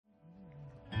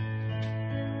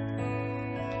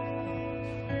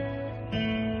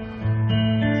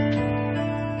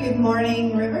Good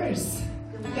morning, Rivers.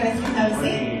 You guys can have a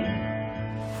seat.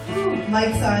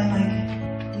 Mike's on,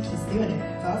 he's just doing it.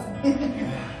 It's awesome.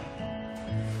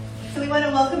 So we want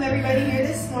to welcome everybody here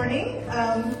this morning.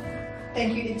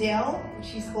 Thank you to Dale.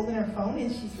 She's holding her phone and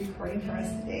she's recording for us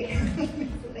today.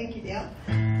 So thank you, Dale.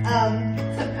 So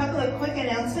a couple of quick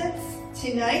announcements.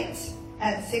 Tonight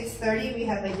at 6:30 we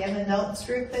have a young adults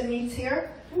group that meets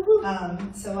here.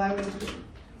 So I would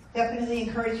definitely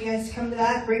encourage you guys to come to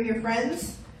that. Bring your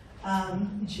friends.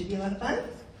 It should be a lot of fun.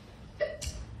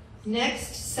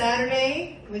 Next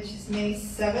Saturday, which is May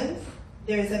 7th,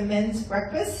 there's a men's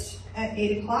breakfast at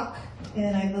 8 o'clock,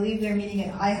 and I believe they're meeting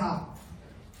at IHOP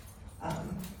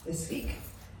this week.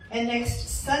 And next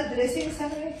Sunday, did I say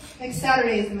Saturday? Next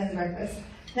Saturday is the men's breakfast.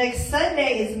 Next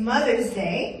Sunday is Mother's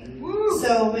Day,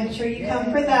 so make sure you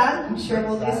come for that. I'm sure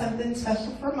we'll do something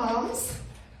special for moms.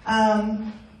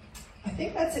 I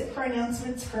think that's it for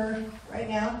announcements for right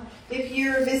now. If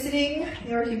you're visiting,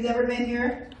 or if you've never been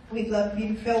here, we'd love for you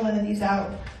to fill one of these out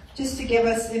just to give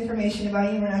us information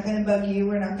about you. We're not going to bug you.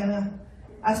 We're not going to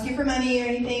ask you for money or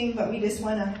anything, but we just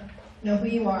want to know who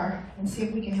you are and see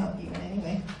if we can help you in any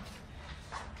way.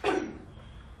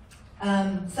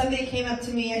 Somebody came up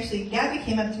to me, actually Gabby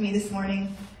came up to me this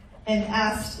morning and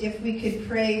asked if we could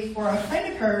pray for a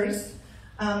friend of hers.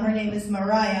 Her name is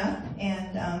Mariah,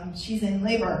 and she's in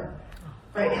labor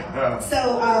right now.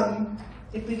 So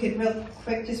if we could real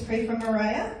quick just pray for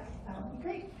Mariah, that would be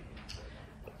great.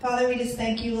 Father, we just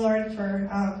thank you, Lord,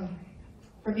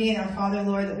 for being our Father,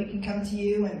 Lord, that we can come to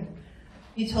you, and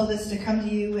you told us to come to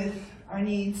you with our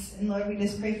needs. And Lord, we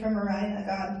just pray for Mariah,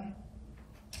 God,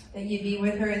 that you be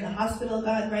with her in the hospital,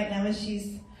 God, right now as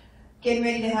she's getting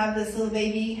ready to have this little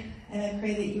baby. And I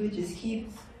pray that you would just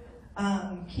keep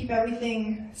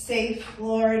everything safe,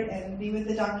 Lord, and be with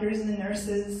the doctors and the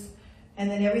nurses, and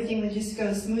that everything would just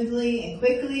go smoothly and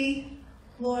quickly,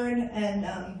 Lord. And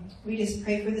we just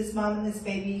pray for this mom and this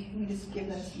baby. We just give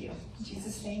them to you. In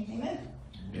Jesus' name, amen.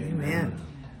 Amen.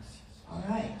 All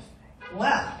right.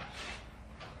 Well,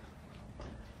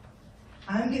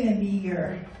 I'm going to be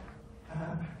your...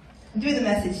 I'm doing the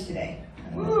message today.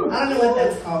 I don't know what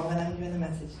that's called, but I'm doing the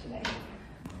message today.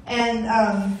 And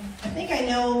I think I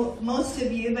know most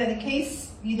of you, but in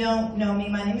case you don't know me,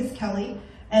 my name is Kelly,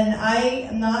 and I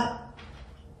am not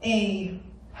a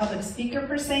public speaker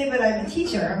per se, but I'm a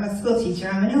teacher. I'm a school teacher.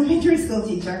 I'm an elementary school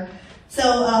teacher.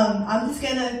 So I'm just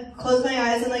going to close my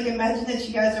eyes and imagine that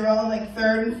you guys are all in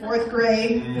 3rd and 4th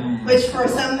grade, which for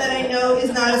some that I know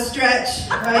is not a stretch,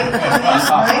 right?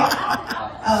 Right?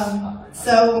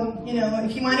 So,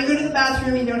 if you want to go to the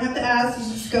bathroom, you don't have to ask, you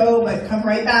just go, but come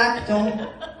right back. Don't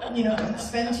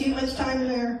spend too much time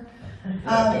there.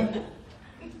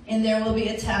 And there will be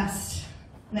a test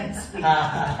next week.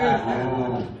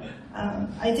 I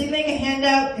did make a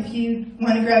handout if you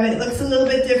want to grab it. It looks a little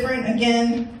bit different.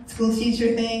 Again, school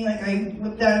teacher thing, I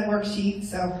whipped out a worksheet.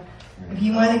 So if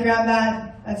you want to grab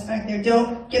that, that's back there.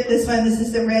 Don't get this one. This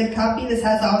is the red copy. This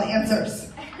has all the answers.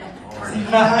 So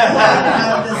you're not allowed to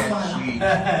have this one.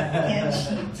 Can't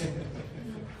cheat.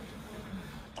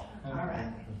 All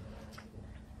right.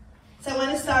 So I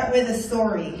want to start with a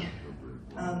story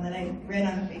that I read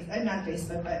on Facebook. Not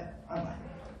Facebook, but online.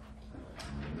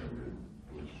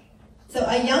 So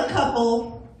a young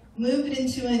couple moved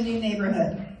into a new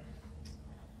neighborhood.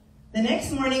 The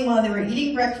next morning, while they were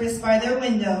eating breakfast by their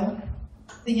window,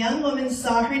 the young woman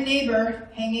saw her neighbor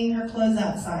hanging her clothes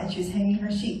outside. She was hanging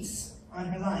her sheets on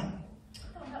her line.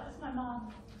 Oh, that was my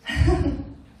mom.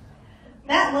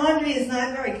 That laundry is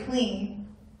not very clean.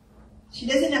 She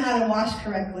doesn't know how to wash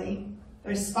correctly.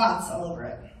 There's spots all over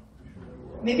it.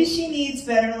 Maybe she needs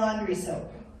better laundry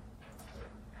soap.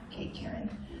 Okay, Karen.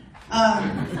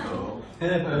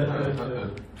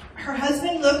 Her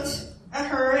husband looked at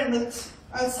her and looked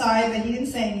outside, but he didn't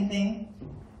say anything.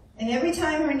 And every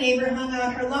time her neighbor hung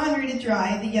out her laundry to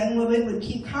dry, the young woman would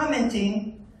keep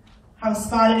commenting how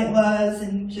spotted it was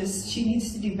and just she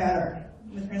needs to do better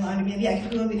with her laundry. Maybe I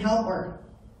could go and help her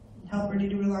to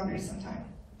do her laundry sometime.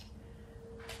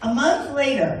 A month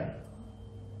later,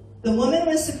 the woman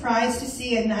was surprised to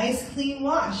see a nice clean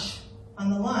wash on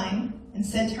the line and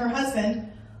said to her husband,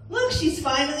 "Look, she's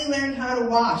finally learned how to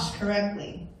wash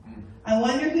correctly. I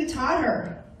wonder who taught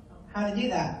her how to do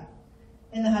that."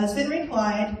 And the husband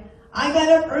replied, "I got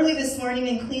up early this morning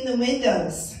and cleaned the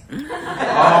windows." Love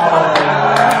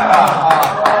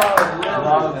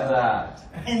that.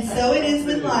 And so it is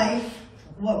with life.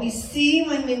 What we see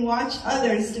when we watch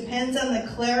others depends on the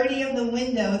clarity of the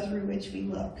window through which we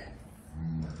look.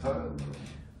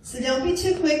 So don't be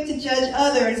too quick to judge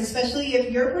others, especially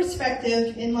if your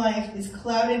perspective in life is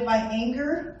clouded by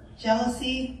anger,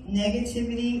 jealousy,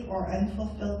 negativity, or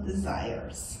unfulfilled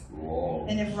desires. Whoa.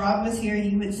 And if Rob was here,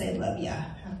 he would say, love ya,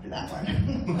 after that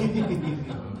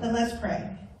one. But let's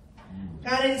pray.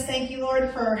 God, I just thank you,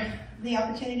 Lord, for the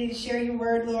opportunity to share your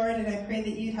word, Lord, and I pray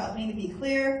that you'd help me to be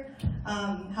clear,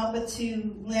 help it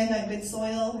to land on good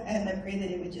soil, and I pray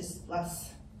that it would just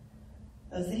bless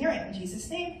those that hear it. In Jesus'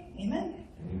 name, amen.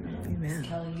 Amen.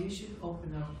 Kelly, you should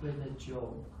open up with a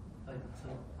joke, like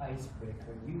an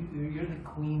icebreaker. You're the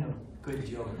queen of good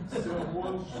jokes.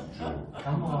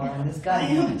 Come on, this I guy.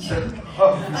 am a joke.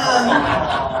 All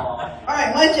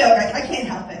right, one joke. I can't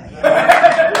help it.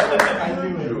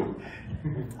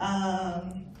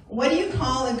 What do you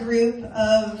call a group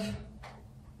of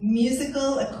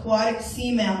musical aquatic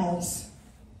sea mammals?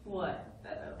 What?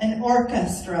 An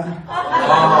orchestra.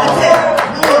 Oh. That's it.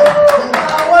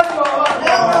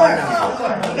 No more.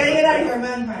 You gotta get out of here,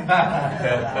 man.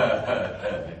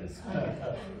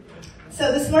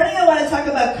 So this morning I want to talk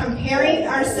about comparing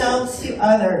ourselves to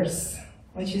others,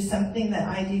 which is something that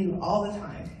I do all the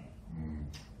time,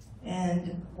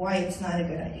 and why it's not a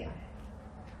good idea.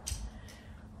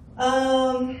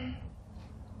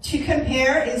 To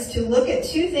compare is to look at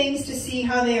two things to see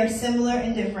how they are similar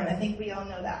and different. I think we all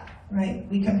know that, right?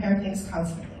 We compare things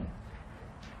constantly.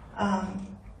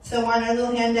 So on our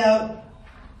little handout,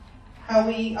 how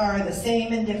we are the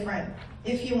same and different.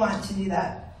 If you want to do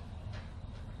that,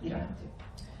 you don't have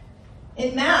to.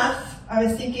 In math, I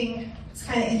was thinking, it's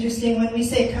kind of interesting, when we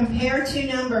say compare two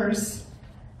numbers,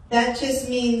 that just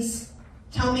means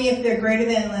tell me if they're greater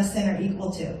than, less than, or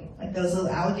equal to. Like those little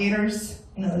alligators,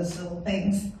 you know, those little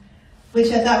things.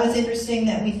 Which I thought was interesting,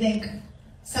 that we think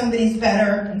somebody's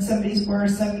better and somebody's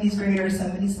worse, somebody's greater,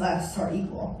 somebody's less, or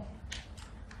equal.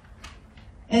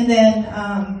 And then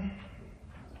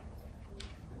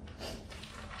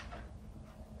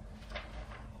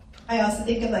I also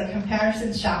think of like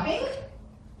comparison shopping.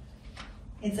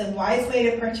 It's a wise way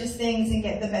to purchase things and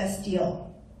get the best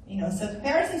deal. You know, so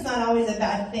comparison's not always a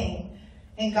bad thing.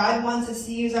 And God wants us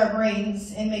to use our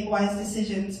brains and make wise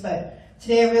decisions, but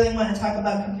today I really want to talk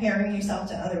about comparing yourself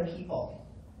to other people.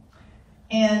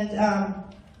 And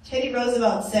Teddy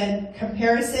Roosevelt said,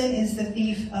 comparison is the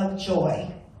thief of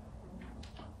joy.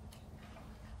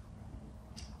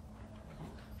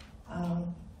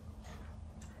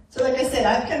 So like I said,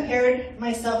 I've compared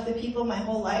myself to people my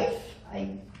whole life. I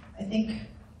think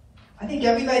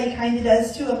everybody kind of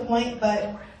does to a point,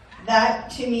 but that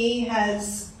to me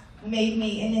has made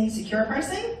me an insecure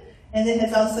person, and it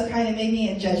has also kind of made me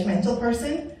a judgmental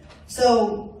person.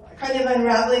 So kind of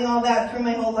unraveling all that through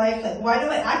my whole life, like why do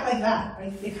I act like that?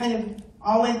 Right? It kind of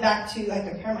all went back to I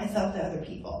compare myself to other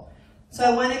people. So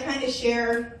I want to kind of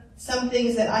share some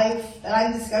things that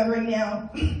I'm discovering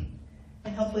now,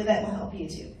 and hopefully that will help you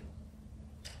too.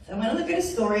 So I want to look at a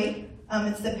story.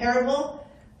 It's the parable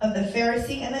of the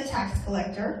Pharisee and the tax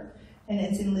collector, and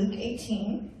it's in Luke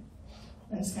 18.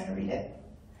 I'm just going to read it.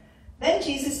 Then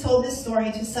Jesus told this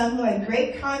story to some who had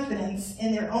great confidence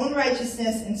in their own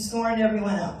righteousness and scorned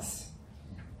everyone else,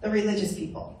 the religious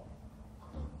people.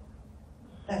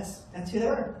 That's who they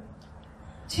were.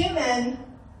 Two men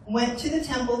went to the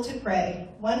temple to pray.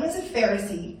 One was a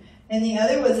Pharisee, and the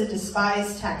other was a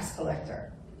despised tax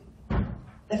collector.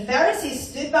 The Pharisee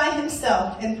stood by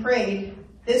himself and prayed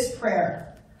this prayer.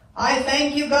 I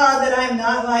thank you, God, that I'm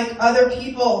not like other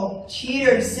people,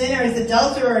 cheaters, sinners,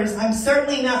 adulterers. I'm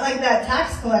certainly not like that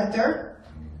tax collector.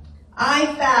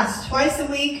 I fast twice a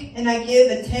week, and I give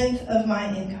 1/10 of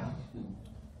my income.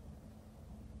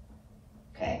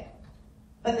 Okay.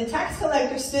 But the tax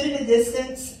collector stood at a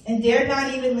distance and dared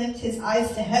not even lift his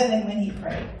eyes to heaven when he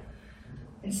prayed.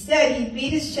 Instead, he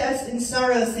beat his chest in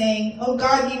sorrow, saying, Oh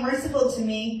God, be merciful to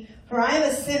me, for I am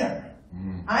a sinner.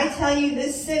 I tell you,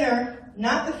 this sinner,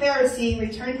 not the Pharisee,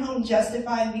 returned home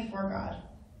justified before God.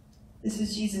 This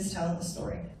is Jesus telling the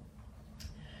story.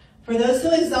 For those who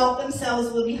exalt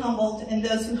themselves will be humbled, and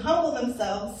those who humble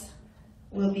themselves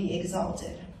will be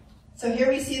exalted. So here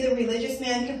we see the religious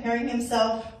man comparing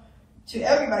himself to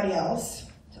everybody else,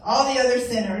 to all the other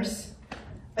sinners,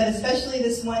 but especially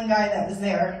this one guy that was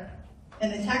there.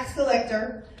 And the tax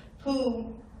collector,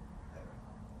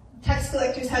 tax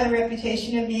collectors had a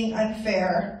reputation of being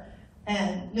unfair,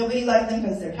 and nobody liked them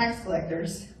because they're tax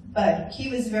collectors, but he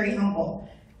was very humble.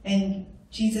 And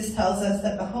Jesus tells us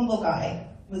that the humble guy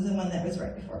was the one that was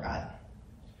right before God.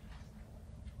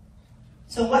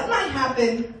 So what might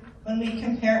happen when we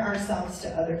compare ourselves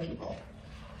to other people?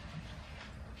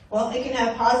 Well, it can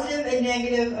have positive and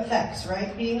negative effects,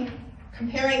 right?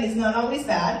 Comparing is not always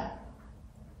bad,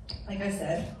 like I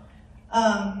said.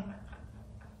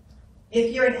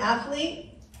 If you're an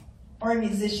athlete or a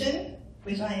musician,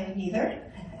 which I am neither,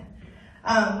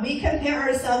 We compare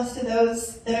ourselves to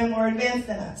those that are more advanced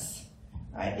than us.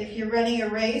 Right? If you're running a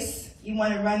race, you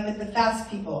want to run with the fast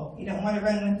people. You don't want to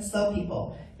run with the slow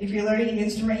people. If you're learning an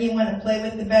instrument, you want to play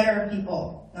with the better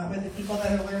people, not with the people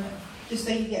that are learning, just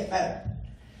so you get better.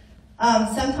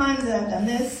 Sometimes, and I've done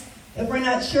this, if we're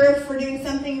not sure if we're doing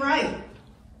something right,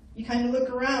 you kind of look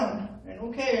around and,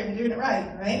 okay, I'm doing it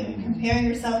right? Comparing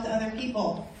yourself to other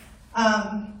people.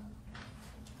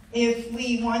 If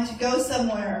we want to go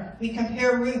somewhere, we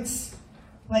compare routes,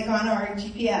 like on our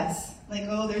GPS. Like,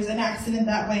 oh, there's an accident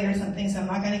that way or something, so I'm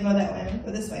not going to go that way, I'm going to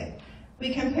go this way.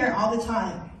 We compare all the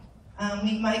time.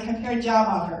 We might compare job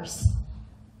offers.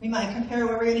 We might compare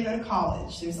where we're going to go to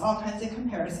college. There's all kinds of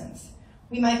comparisons.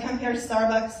 We might compare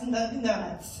Starbucks and Dunkin'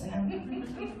 Donuts, and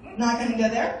I'm not going to go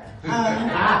there.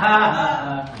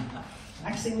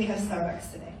 Actually, we have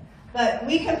Starbucks today. But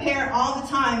we compare all the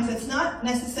time, so it's not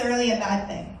necessarily a bad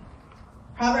thing.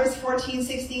 Proverbs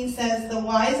 14:16 says, "The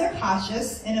wise are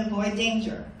cautious and avoid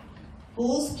danger.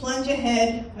 Fools plunge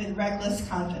ahead with reckless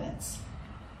confidence."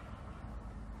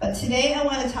 But today I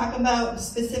want to talk about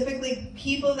specifically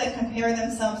people that compare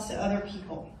themselves to other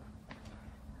people.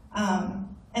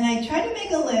 And I try to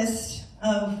make a list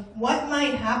of what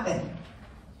might happen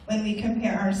when we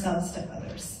compare ourselves to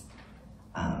others.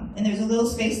 And there's a little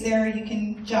space there. You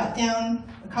can jot down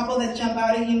a couple that jump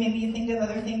out at you. Maybe you think of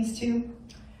other things too.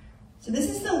 So this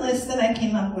is the list that I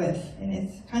came up with, and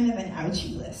it's kind of an ouchy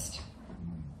list.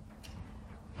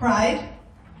 Pride,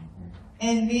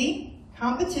 envy,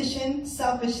 competition,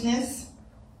 selfishness,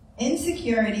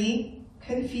 insecurity,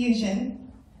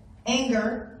 confusion,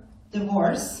 anger,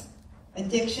 divorce,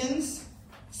 addictions,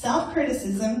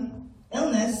 self-criticism,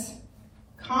 illness,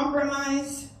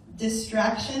 compromise,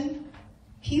 distraction,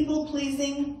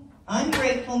 people-pleasing,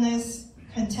 ungratefulness,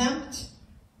 contempt,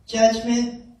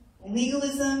 judgment,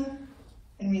 legalism,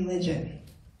 and religion.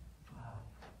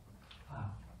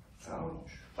 Wow. So,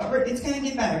 but it's going to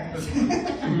get better. It's going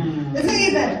to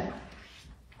get better.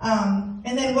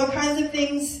 And then what kinds of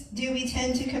things do we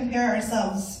tend to compare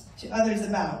ourselves to others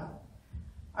about?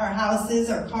 Our houses,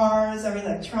 our cars, our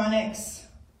electronics,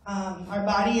 our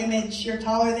body image. You're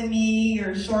taller than me,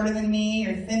 you're shorter than me,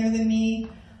 you're thinner than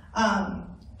me.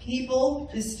 People,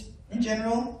 just in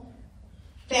general.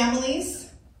 Families.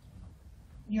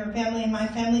 Your family and my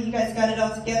family, you guys got it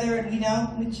all together, and we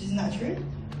know, which is not true.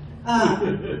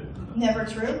 Never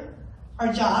true.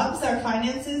 Our jobs, our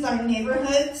finances, our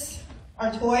neighborhoods,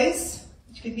 our toys,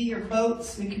 which could be your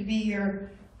boats, it could be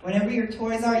your, whatever your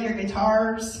toys are, your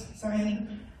guitars, sorry honey.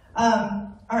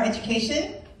 Our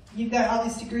education, you've got all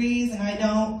these degrees and I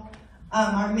don't.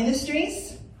 Our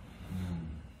ministries,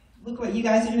 look what you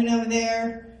guys are doing over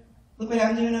there, look what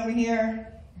I'm doing over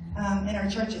here, and our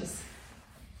churches.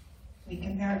 We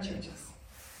compare our churches.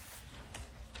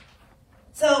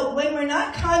 So when we're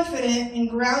not confident and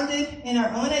grounded in our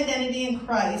own identity in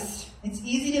Christ, it's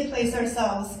easy to place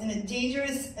ourselves in a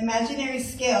dangerous imaginary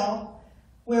scale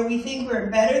where we think we're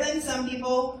better than some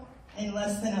people and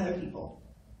less than other people.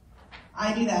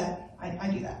 I do that. I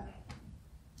do that.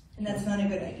 And that's not a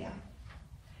good idea.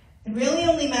 It really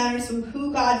only matters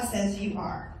who God says you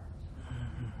are.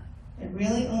 It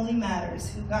really only matters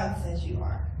who God says you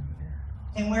are.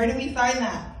 And where do we find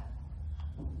that?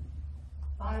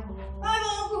 Bible.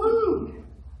 Bible, woohoo!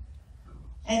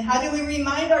 And how do we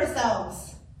remind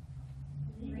ourselves?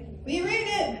 We read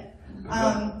it.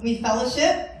 We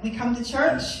fellowship. We come to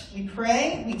church. We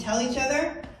pray. We tell each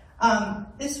other.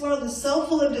 This world is so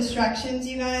full of distractions,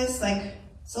 you guys, like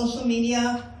social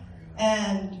media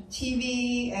and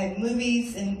TV and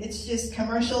movies, and it's just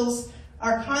commercials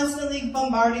are constantly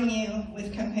bombarding you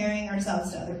with comparing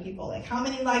ourselves to other people. Like, how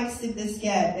many likes did this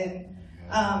get? And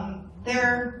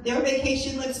their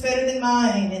vacation looks better than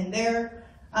mine, and their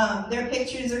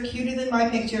pictures are cuter than my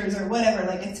pictures, or whatever.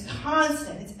 Like, it's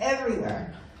constant. It's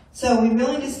everywhere. So we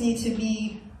really just need to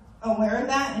be aware of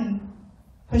that and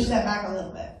push that back a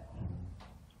little bit.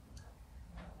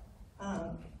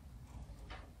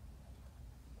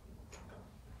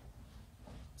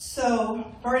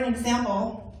 So, for an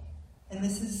example, and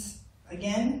this is,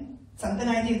 again, something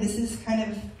I do. This is kind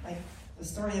of like the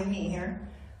story of me here.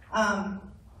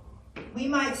 We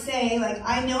might say, like,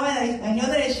 I know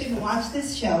that I shouldn't watch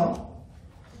this show,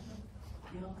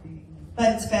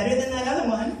 but it's better than that other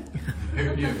one.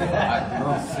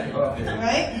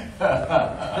 Right?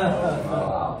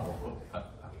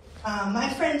 My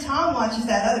friend Tom watches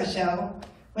that other show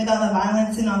with all the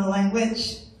violence and all the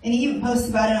language, and he even posts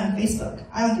about it on Facebook.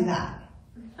 I don't do that.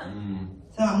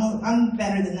 So I'm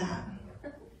better than that.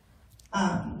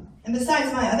 And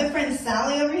besides, my other friend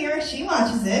Sally over here, she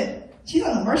watches it. She's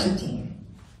on the worship team.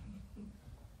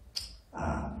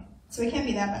 So it can't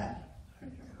be that bad.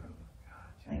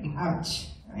 Like, ouch,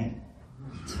 right?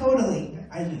 Totally,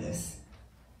 I do this.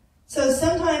 So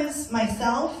sometimes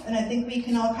myself, and I think we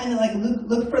can all kind of like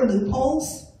look for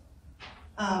loopholes.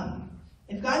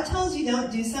 If God tells you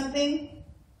don't do something,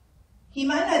 He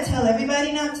might not tell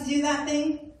everybody not to do that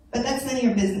thing, but that's none of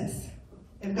your business.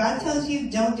 If God tells you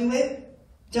don't do it,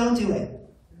 don't do it.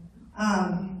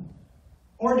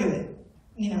 Or do it,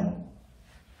 you know.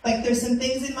 Like there's some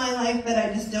things in my life that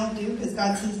I just don't do because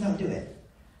God says don't do it.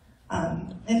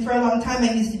 And for a long time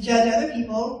I used to judge other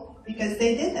people because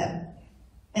they did them.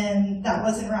 And that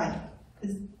wasn't right.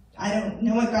 Because I don't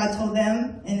know what God told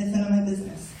them and it's none of my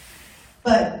business.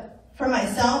 But for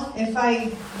myself, if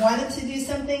I wanted to do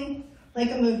something,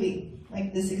 like a movie,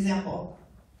 like this example,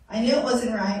 I knew it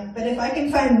wasn't right, but if I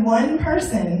can find one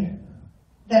person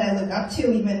that I look up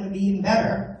to even would be even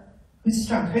better, who's a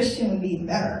strong Christian would be even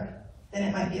better, then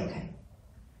it might be okay.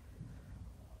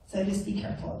 So just be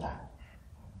careful of that.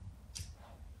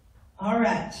 All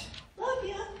right. Love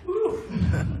ya.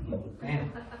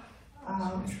 Man,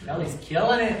 Kelly's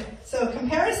killing it. So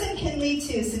comparison can lead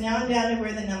to, so now I'm down to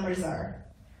where the numbers are.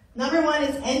 Number 1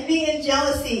 is envy and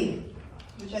jealousy,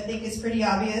 which I think is pretty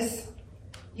obvious.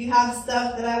 You have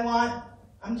stuff that I want,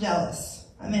 I'm jealous.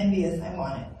 I'm envious, I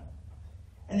want it.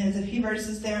 And there's a few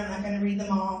verses there, I'm not going to read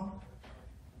them all.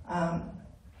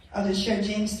 I'll just share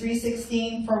James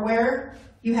 3:16. For where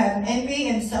you have envy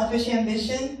and selfish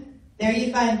ambition, there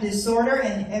you find disorder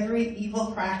and every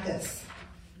evil practice.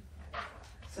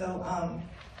 So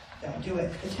don't do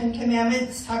it. The 10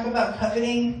 Commandments talk about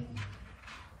coveting,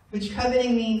 which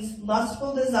coveting means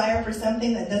lustful desire for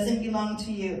something that doesn't belong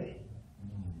to you. It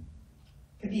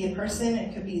could be a person,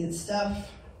 it could be stuff.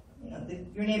 You know,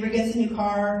 your neighbor gets a new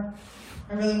car.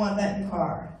 I really want that new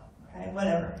car. Okay,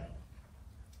 whatever.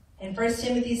 And 1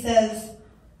 Timothy says,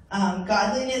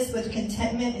 godliness with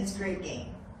contentment is great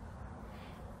gain.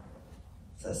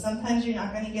 So sometimes you're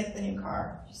not going to get the new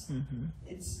car.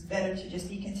 It's better to just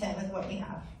be content with what we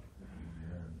have.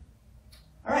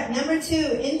 All right, number 2,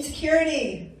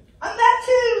 insecurity. I'm that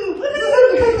too!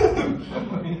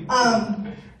 Woo-hoo!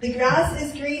 The grass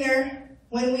is greener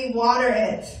when we water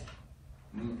it.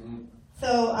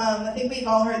 So I think we've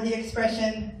all heard the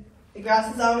expression, the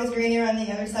grass is always greener on the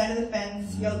other side of the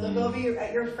fence. You'll look over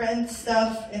at your friend's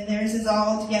stuff and theirs is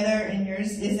all together and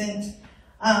yours isn't.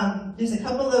 There's a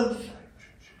couple of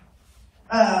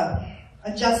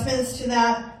adjustments to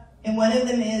that, and one of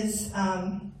them is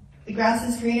the grass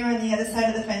is greener on the other side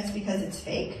of the fence because it's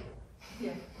fake.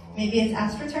 Yeah. Maybe it's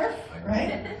AstroTurf,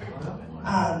 right?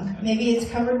 Maybe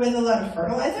it's covered with a lot of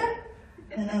fertilizer,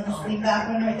 and I'll just leave that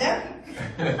one right there.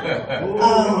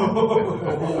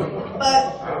 But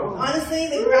honestly,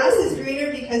 the grass is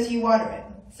greener because you water it.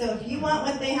 So if you want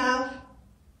what they have,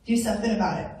 do something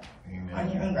about it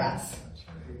on your own grass.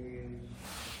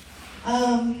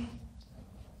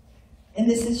 And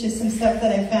this is just some stuff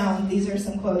that I found. These are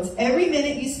some quotes. Every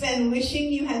minute you spend wishing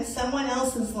you had someone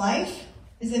else's life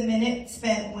is a minute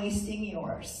spent wasting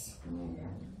yours.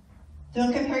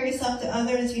 Don't compare yourself to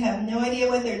others. You have no idea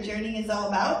what their journey is all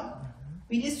about.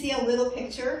 We just see a little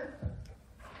picture.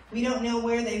 We don't know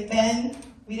where they've been.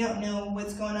 We don't know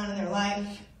what's going on in their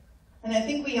life. And I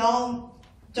think we all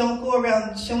don't go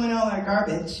around showing all our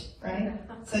garbage, right?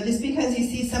 So just because you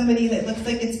see somebody that looks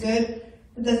like it's good,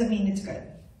 it doesn't mean it's good.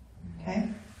 Okay?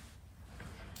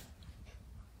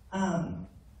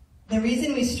 The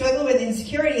reason we struggle with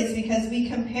insecurity is because we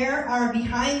compare our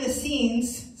behind the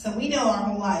scenes, so we know our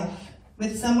whole life,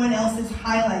 with someone else's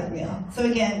highlight reel. So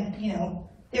again,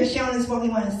 they're showing us what we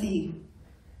want to see.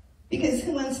 Because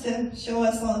who wants to show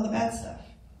us all of the bad stuff?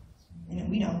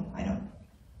 We don't. I don't.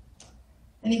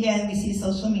 And again, we see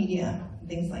social media,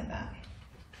 things like that.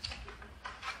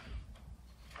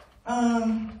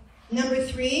 Number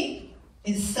 3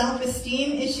 is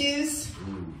self-esteem issues.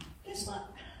 Guess what?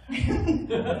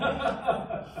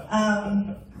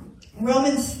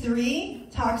 Romans 3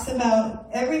 talks about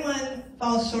everyone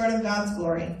falls short of God's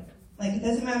glory. Like, it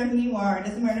doesn't matter who you are. It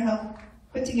doesn't matter how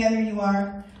put together you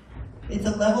are. It's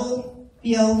a level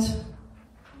field.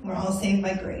 We're all saved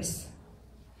by grace.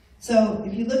 So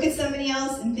if you look at somebody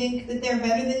else and think that they're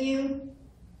better than you,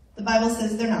 the Bible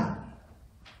says they're not.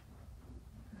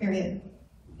 Period.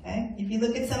 Okay? If you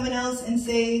look at someone else and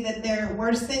say that they're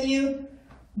worse than you,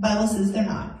 the Bible says they're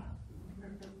not.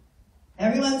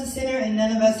 Everyone's a sinner and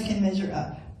none of us can measure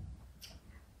up.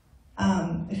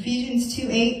 Ephesians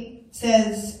 2:8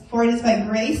 says, "For it is by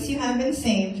grace you have been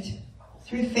saved,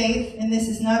 through faith, and this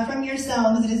is not from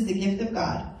yourselves, it is the gift of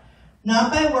God,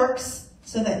 not by works,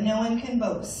 so that no one can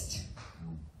boast.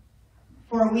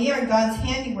 For we are God's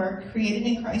handiwork, created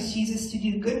in Christ Jesus to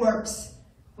do good works,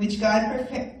 which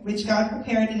God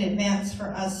prepared in advance for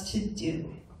us to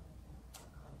do.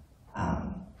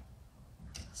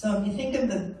 So if you think of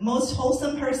the most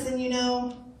wholesome person you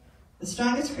know, the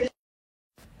strongest Christian,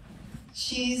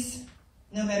 she's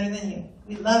no better than you.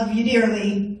 We love you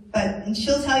dearly, and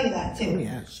she'll tell you that too.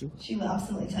 Yeah, she will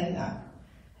absolutely tell you that.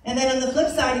 And then on the flip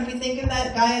side, if you think of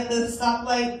that guy at the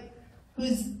stoplight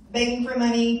who's begging for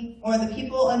money, or the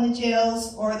people in the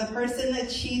jails, or the person that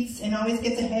cheats and always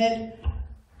gets ahead,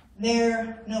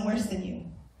 they're no worse than you.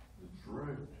 That's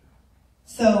right.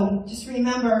 So just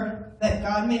remember that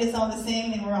God made us all the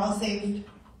same, and we're all saved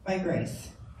by grace.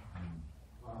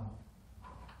 Wow.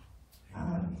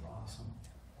 Awesome.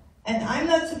 And I'm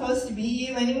not supposed to be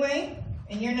you anyway,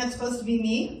 and you're not supposed to be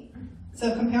me.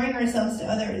 So comparing ourselves to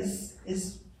others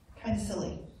is kind of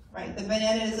silly, right? The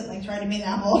banana isn't like trying to be an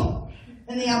apple,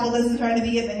 and the apple doesn't try to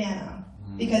be a banana.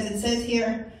 Because it says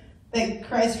here that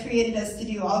Christ created us to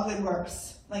do all good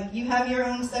works. Like you have your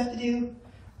own stuff to do,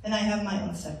 and I have my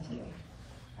own stuff to do.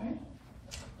 All right?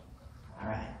 All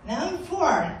right. Number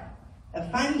 4. The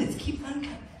fun just keeps on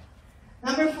coming.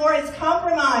 Number 4 is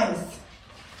compromise.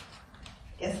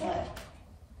 Guess what?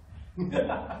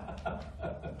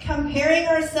 Comparing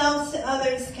ourselves to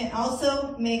others can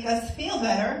also make us feel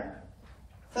better,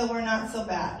 so we're not so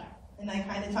bad. And I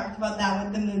kind of talked about that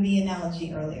with the movie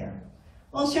analogy earlier.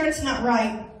 Well, sure, it's not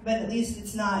right, but at least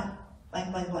it's not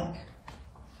blank, blank, blank.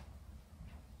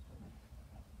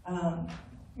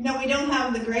 We don't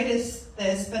have the greatest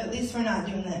this, but at least we're not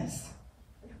doing this.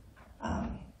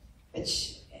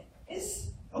 Which is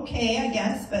okay, I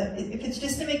guess, but if it's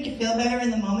just to make you feel better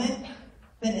in the moment,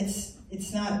 then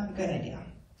it's not a good idea.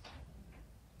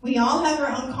 We all have our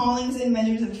own callings and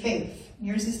measures of faith.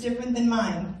 Yours is different than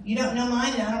mine. You don't know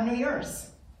mine, and I don't know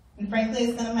yours. And frankly,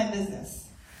 it's none of my business.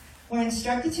 We're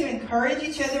instructed to encourage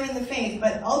each other in the faith,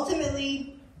 but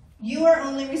ultimately, you are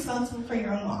only responsible for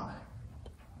your own walk.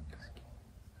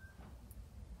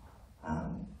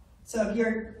 So if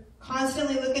you're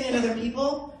constantly looking at other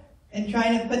people and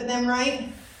trying to put them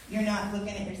right, you're not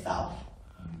looking at yourself.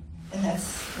 And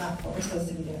that's not what we're supposed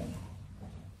to be doing.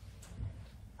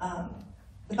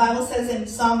 The Bible says in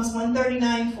Psalms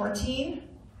 139:14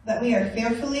 that we are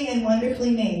fearfully and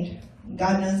wonderfully made.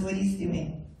 God knows what he's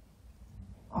doing.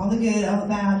 All the good, all the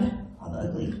bad, all the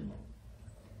ugly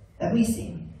that we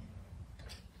see.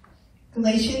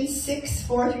 Galatians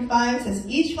 6:4-5 says,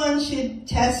 each one should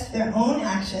test their own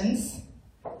actions.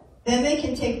 Then they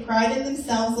can take pride in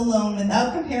themselves alone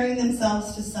without comparing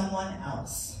themselves to someone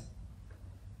else.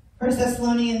 1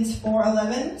 Thessalonians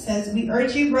 4:11 says, we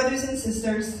urge you, brothers and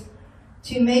sisters,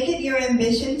 to make it your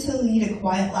ambition to lead a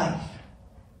quiet life.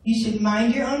 You should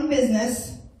mind your own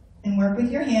business and work with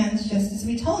your hands, just as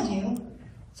we told you,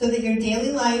 so that your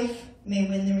daily life may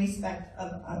win the respect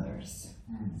of others.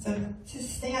 So to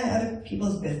stay out of other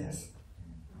people's business.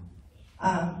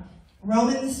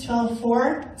 Romans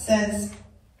 12:4 says,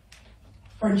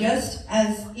 for just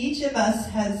as each of us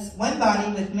has one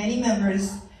body with many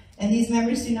members, and these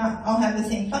members do not all have the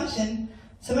same function,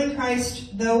 so in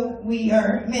Christ, though we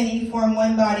are many, form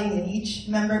one body, and each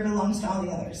member belongs to all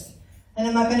the others. And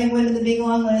I'm not going to go into the big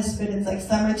long list, but it's like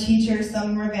some are teachers,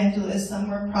 some are evangelists, some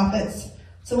are prophets.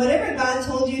 So whatever God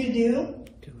told you to do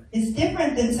is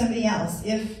different than somebody else.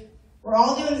 If we're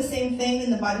all doing the same thing, then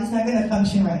the body's not going to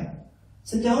function right.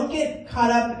 So don't get caught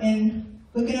up in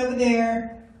looking over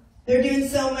there. They're doing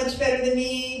so much better than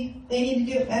me. They need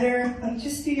to do it better. Like,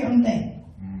 just do your own thing.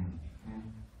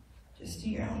 Just do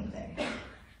your own thing.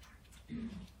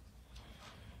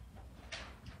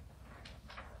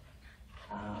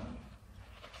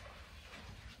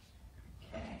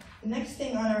 Okay. The next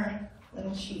thing on our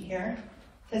little sheet here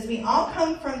says we all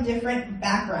come from different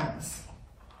backgrounds.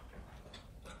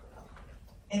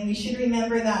 And we should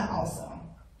remember that also.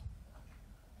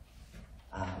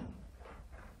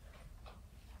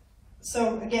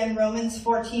 So again, Romans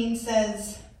 14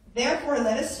 says, therefore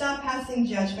let us stop passing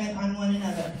judgment on one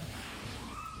another.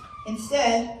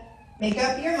 Instead, make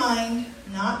up your mind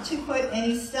not to put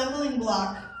any stumbling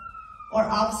block or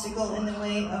obstacle in the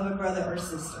way of a brother or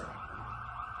sister.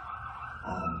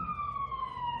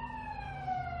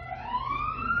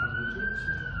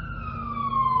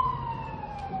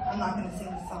 I'm not going to sing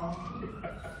the song.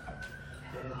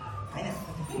 I know.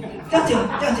 Don't do it.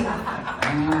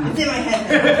 It's in my head.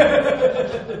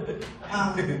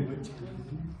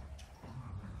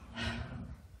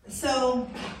 So,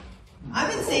 I've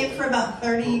been saved for about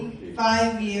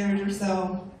 35 years or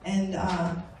so, and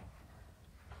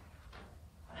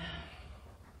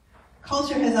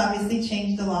culture has obviously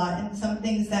changed a lot, and some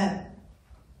things that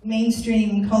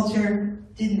mainstream culture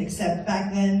didn't accept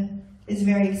back then is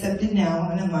very accepted now,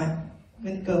 and I'm not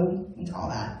going to go into all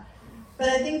that. But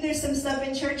I think there's some stuff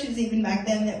in churches even back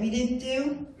then that we didn't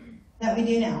do, that we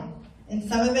do now. And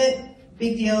some of it,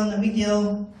 big deal, no big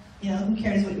deal, who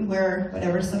cares what you wear,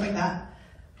 whatever, stuff like that.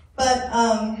 But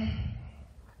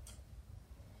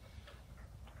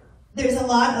there's a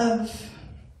lot of,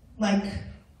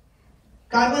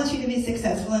 God wants you to be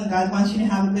successful, and God wants you to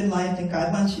have a good life, and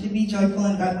God wants you to be joyful,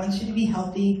 and God wants you to be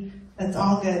healthy. That's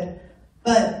all good.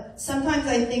 But sometimes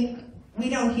I think we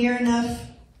don't hear enough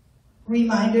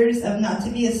reminders of not to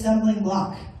be a stumbling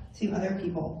block to other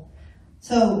people.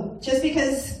 So just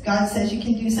because God says you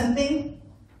can do something,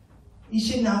 you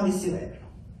shouldn't always do it.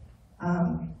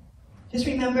 Just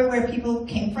remember where people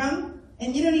came from,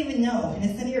 and you don't even know, and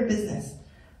it's none of your business.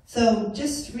 So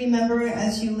just remember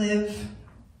as you live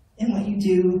and what you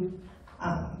do,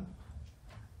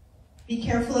 be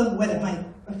careful of what it might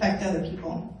affect other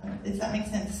people. Does that make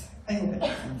sense? I hope it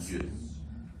makes sense.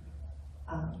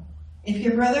 If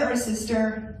your brother or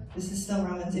sister, this is still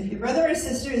Romans, if your brother or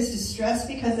sister is distressed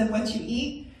because of what you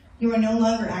eat, you are no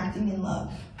longer acting in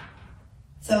love.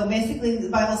 So basically the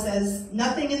Bible says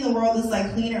nothing in the world is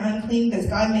like clean or unclean because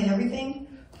God made everything.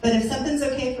 But if something's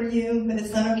okay for you, but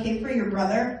it's not okay for your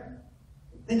brother,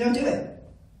 then don't do it.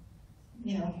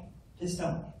 Just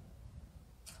don't.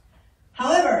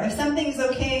 However, if something's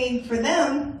okay for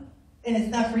them and it's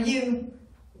not for you,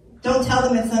 don't tell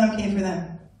them it's not okay for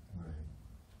them.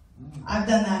 I've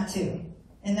done that too.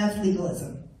 And that's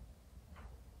legalism.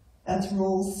 That's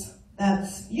rules.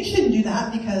 You shouldn't do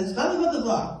that because blah, blah, blah, blah,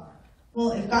 blah.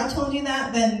 Well, if God told you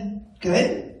that, then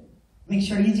good. Make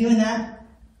sure you're doing that.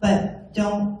 But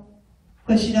don't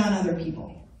push it on other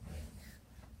people.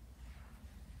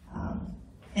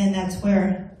 And that's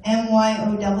where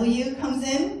MYOW comes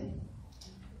in.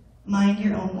 Mind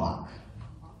your own walk.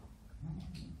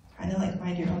 Kind of like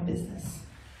mind your own business.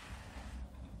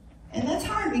 And that's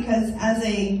hard because as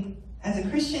a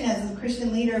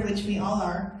Christian leader, which we all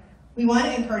are, we want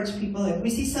to encourage people. If we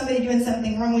see somebody doing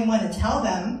something wrong, we want to tell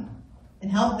them and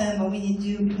help them, but we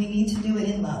need to do it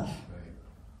in love.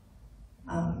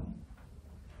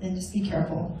 And just be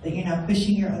careful that you're not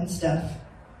pushing your own stuff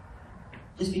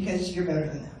just because you're better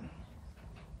than them.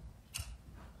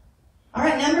 All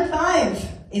right, number 5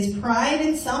 is pride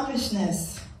and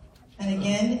selfishness. And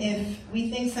again, if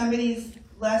we think somebody's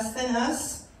less than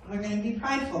us, we're going to be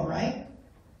prideful, right?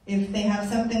 If they have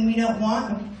something we don't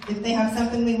want, if they have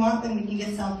something we want, then we can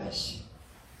get selfish.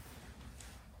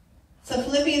 So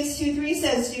Philippians 2:3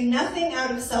 says, do nothing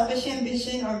out of selfish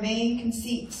ambition or vain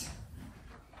conceit.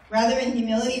 Rather, in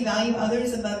humility, value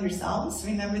others above yourselves.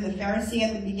 Remember the Pharisee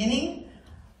at the beginning.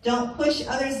 Don't push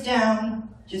others down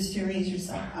just to raise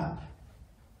yourself up.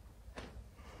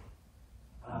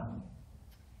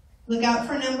 Look out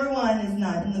for number 1 is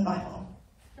not in the Bible.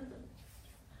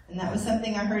 And that was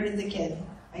something I heard as a kid.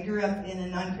 I grew up in a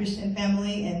non-Christian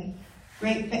family and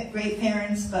great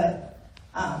parents, but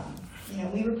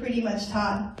we were pretty much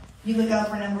taught, you look out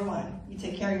for number 1. You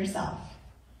take care of yourself.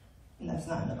 And that's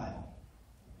not in the Bible.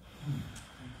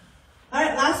 All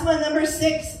right, last one, number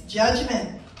 6,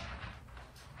 judgment.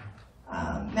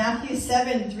 Matthew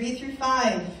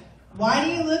 7:3-5. Why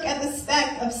do you look at the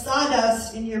speck of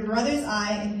sawdust in your brother's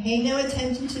eye and pay no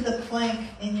attention to the plank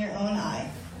in your own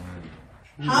eye?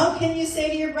 How can you say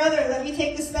to your brother, let me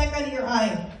take the speck out of your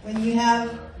eye, when you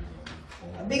have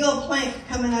a big old plank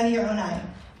coming out of your own eye?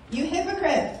 You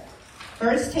hypocrite!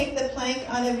 First take the plank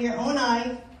out of your own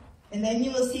eye, and then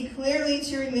you will see clearly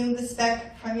to remove the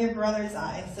speck from your brother's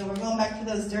eye. So we're going back to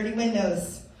those dirty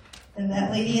windows and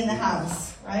that lady in the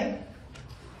house, right?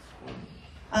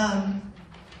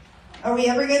 Are we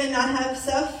ever going to not have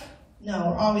stuff?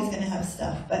 No, we're always going to have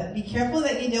stuff. But be careful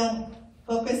that you don't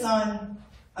focus on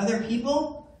other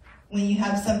people when you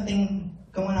have something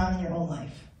going on in your own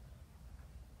life.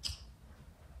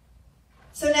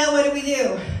 So now what do we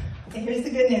do? Okay, here's the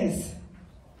good news.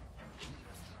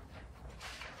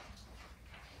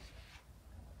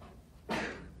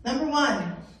 Number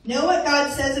 1, know what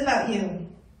God says about you.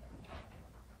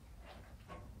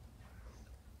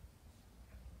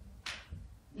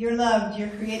 You're loved. You're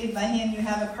created by Him. You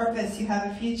have a purpose. You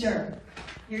have a future.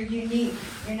 You're unique.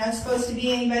 You're not supposed to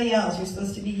be anybody else. You're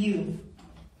supposed to be you.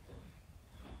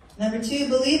 Number 2,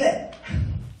 believe it.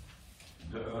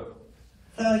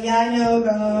 So, yeah, I know,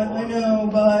 God. I know,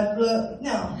 but look.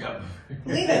 No. Yep.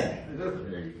 Believe it.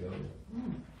 There you go.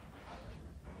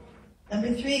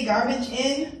 Number 3, garbage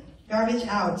in, garbage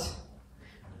out.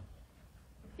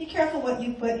 Be careful what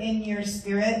you put in your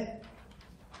spirit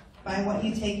by what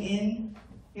you take in.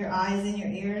 Your eyes and your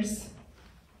ears.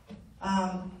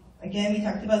 Again, we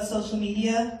talked about social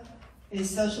media. Is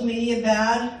social media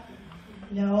bad?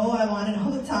 No, I want it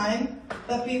all the time.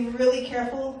 But be really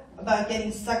careful about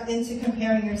getting sucked into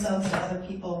comparing yourselves to other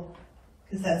people,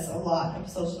 because that's a lot of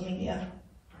social media.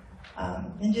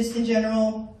 And just in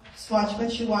general, just watch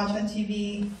what you watch on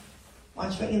TV,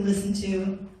 watch what you listen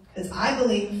to, because I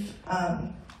believe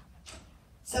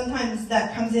sometimes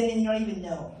that comes in and you don't even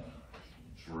know.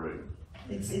 That's right.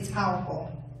 It's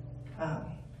powerful.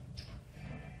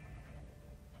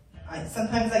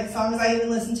 Sometimes like songs I even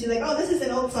listen to, like, oh, this is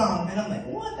an old song, and I'm like,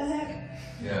 what the heck?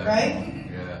 Yeah. Right?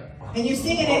 Yeah. And you're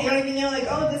singing it, you don't even know, like,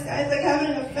 oh, this guy's like having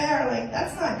an affair. Like,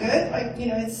 that's not good. Like, you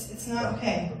know, it's not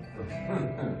okay.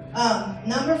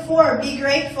 Number 4, be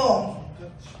grateful.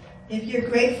 If you're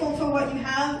grateful for what you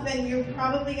have, then you're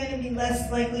probably going to be less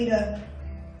likely to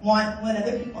want what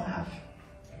other people have.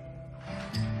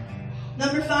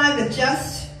 Number 5,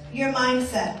 adjust your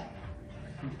mindset.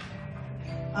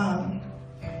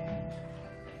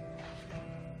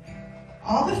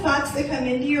 All the thoughts that come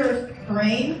into your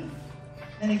brain,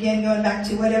 and again, going back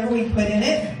to whatever we put in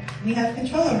it, we have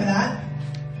control over that.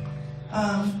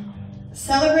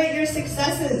 Celebrate your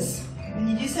successes. When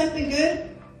you do something good,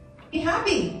 be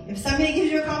happy. If somebody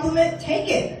gives you a compliment, take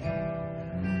it.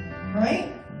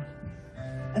 Right?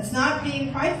 That's not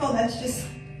being prideful. That's just,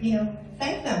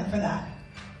 thank them for that.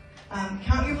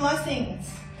 Count your blessings.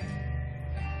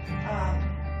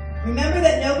 Remember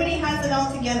that nobody has it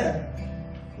all together.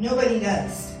 Nobody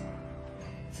does.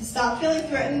 So stop feeling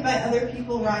threatened by other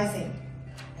people rising.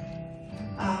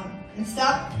 And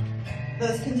stop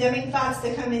those condemning thoughts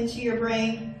that come into your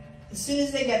brain as soon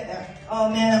as they get there. Oh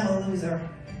man, I'm a loser.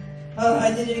 Oh, I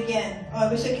did it again. Oh,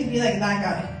 I wish I could be like that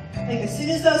guy. Like as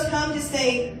soon as those come, just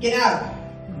say, get out.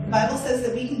 The Bible says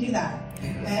that we can do that.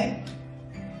 Okay?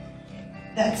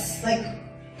 That's like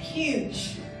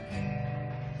huge.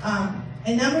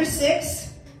 And number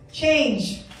 6,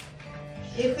 change.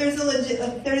 If there's a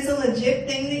legit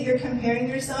thing that you're comparing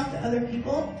yourself to other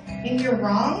people and you're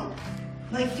wrong,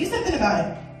 like do something about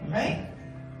it, right?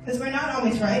 Because we're not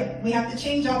always right. We have to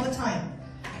change all the time.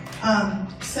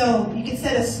 So you can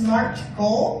set a SMART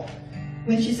goal,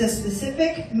 which is a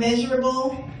specific,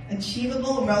 measurable,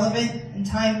 achievable, relevant, and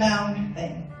time-bound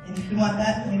thing. And if you want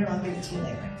that, later I'll give it to you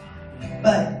later.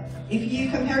 But if you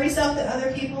compare yourself to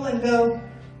other people and go,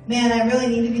 man, I really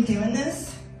need to be doing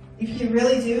this, if you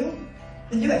really do,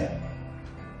 then do it.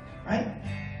 Right?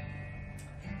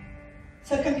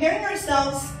 So comparing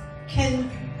yourselves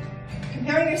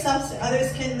to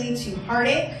others can lead to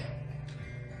heartache,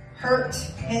 hurt,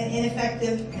 and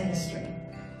ineffective ministry.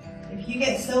 If you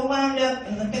get so wound up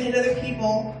in looking at other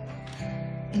people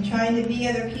and trying to be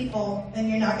other people, then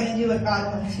you're not going to do what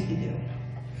God wants you to do.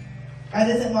 God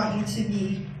doesn't want me to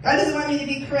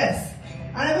be Chris.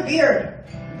 I don't have a beard,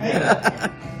 right?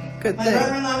 Good My thing.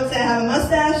 brother-in-law would say I have a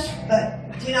mustache, but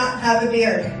do not have a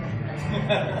beard.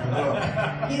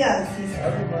 He does, he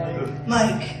says.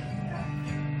 Mike.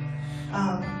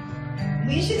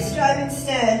 We should strive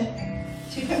instead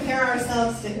to compare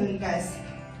ourselves to who, you guys?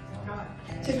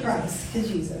 To Christ, to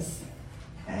Jesus.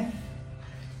 Okay?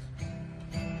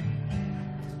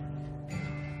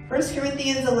 1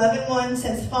 Corinthians 11:1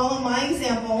 says, follow my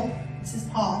example. This is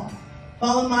Paul.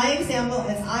 Follow my example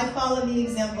as I follow the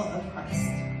example of Christ.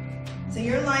 So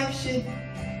your life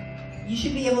you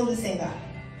should be able to say that.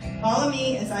 Follow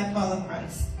me as I follow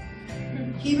Christ.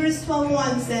 Hebrews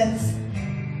 12:1 says,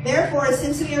 therefore,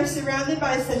 since we are surrounded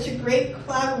by such a great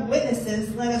cloud of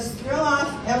witnesses, let us throw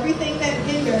off everything that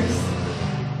hinders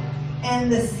and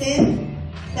the sin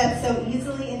that so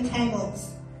easily entangles.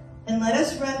 And let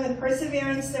us run with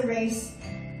perseverance the race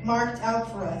marked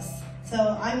out for us.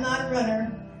 So I'm not a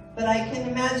runner, but I can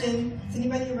imagine. Is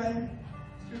anybody a runner?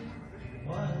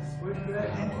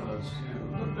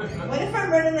 What if I'm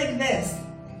running like this?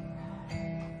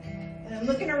 And I'm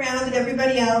looking around at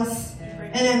everybody else,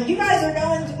 and then you guys are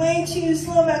going way too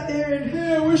slow back there, and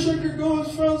hey, I wish I could go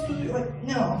as fast as you. Like,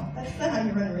 no, that's not how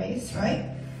you run a race, right?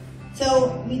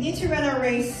 So we need to run our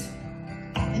race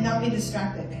and not be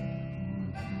distracted.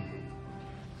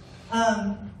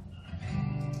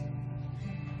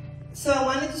 So I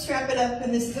wanted to wrap it up,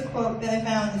 and this is a quote that I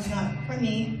found. It's not from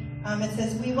me. It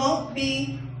says, we won't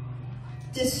be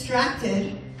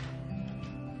distracted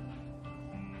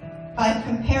by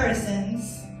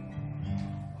comparisons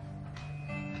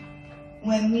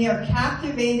when we are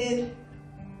captivated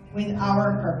with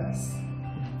our purpose.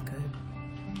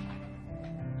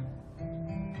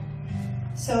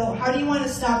 So how do you want to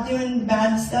stop doing the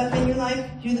bad stuff in your life?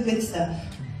 Do the good stuff.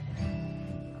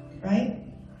 Right?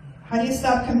 How do you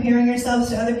stop comparing yourselves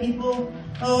to other people?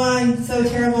 Oh, I'm so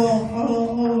terrible.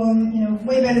 Oh, I'm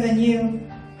way better than you.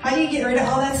 How do you get rid of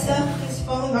all that stuff? Just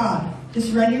follow God.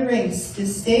 Just run your race.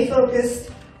 Just stay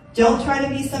focused. Don't try to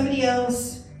be somebody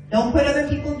else. Don't put other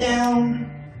people down.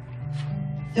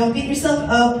 Don't beat yourself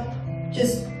up.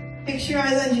 Just fix your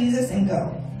eyes on Jesus and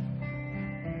go.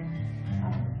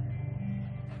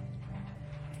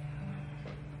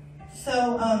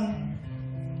 So,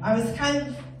 I was kind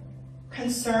of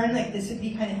concerned like this would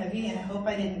be kind of heavy, and I hope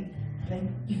I didn't make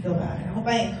you feel bad. I hope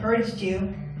I encouraged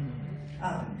you.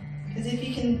 Because if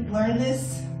you can learn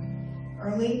this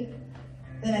early,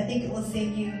 then I think it will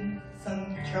save you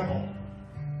some trouble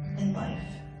in life.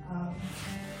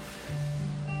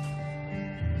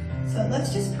 So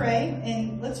let's just pray,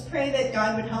 and let's pray that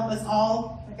God would help us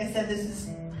all. Like I said, this is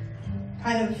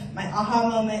kind of my aha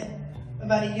moment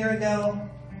about a year ago.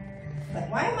 Like,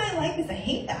 why am I like this? I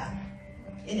hate that.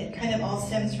 And it kind of all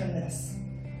stems from this.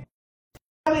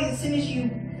 Probably as soon as you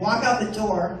walk out the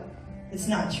door, it's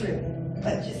not true.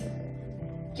 But just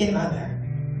get him out there.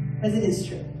 Because it is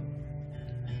true.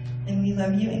 And we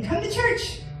love you. And come to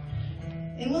church.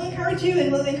 And we'll encourage you,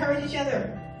 and we'll encourage each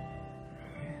other.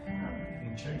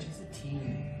 Church is a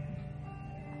team.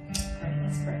 All right,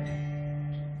 let's pray.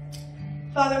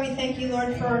 Father, we thank you,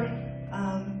 Lord, for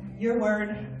your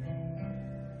word.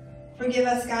 Forgive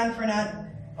us, God, for not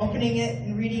opening it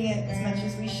and reading it as much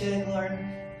as we should, Lord.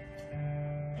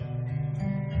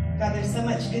 God, there's so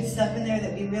much good stuff in there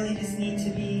that we really just need to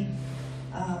be,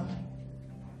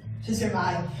 to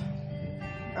survive,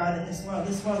 God, in this world.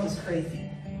 This world is crazy.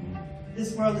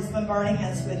 This world is bombarding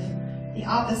us with the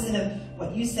opposite of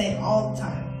what you say all the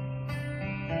time.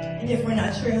 And if we're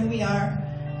not sure who we are,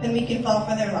 then we can fall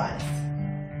for their lies.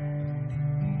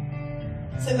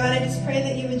 So God, I just pray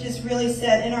that you would just really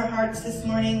set in our hearts this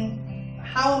morning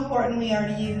how important we are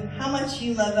to you, how much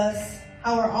you love us,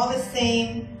 how we're all the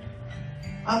same.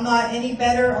 I'm not any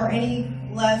better or any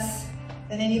less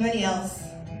than anybody else.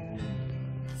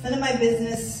 It's none of my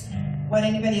business what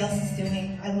anybody else is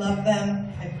doing. I love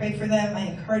them. I pray for them. I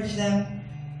encourage them.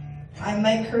 I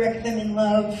might correct them in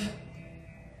love,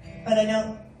 but I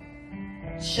don't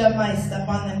shove my stuff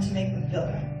on them to make them feel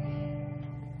good.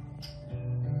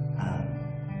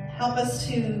 Help us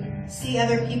to see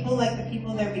other people like the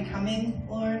people they're becoming,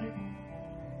 Lord.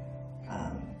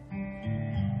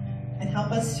 And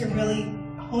help us to really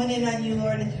hone in on you,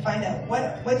 Lord, and to find out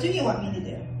what do you want me to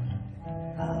do?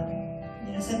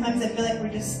 Sometimes I feel like we're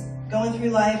just going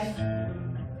through life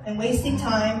and wasting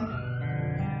time.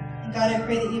 And God, I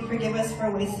pray that you forgive us for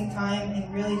wasting time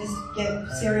and really just get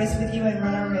serious with you and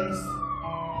run our race.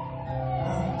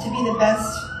 To be the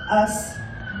best us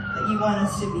that you want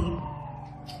us to be.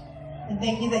 And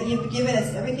thank you that you've given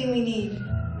us everything we need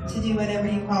to do whatever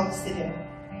you call us to do.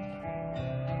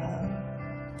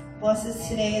 Bless us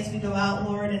today as we go out,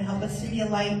 Lord, and help us to be a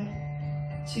light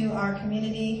to our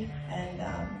community. And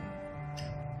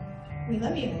we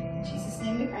love you. In Jesus'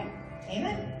 name we pray.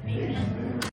 Amen.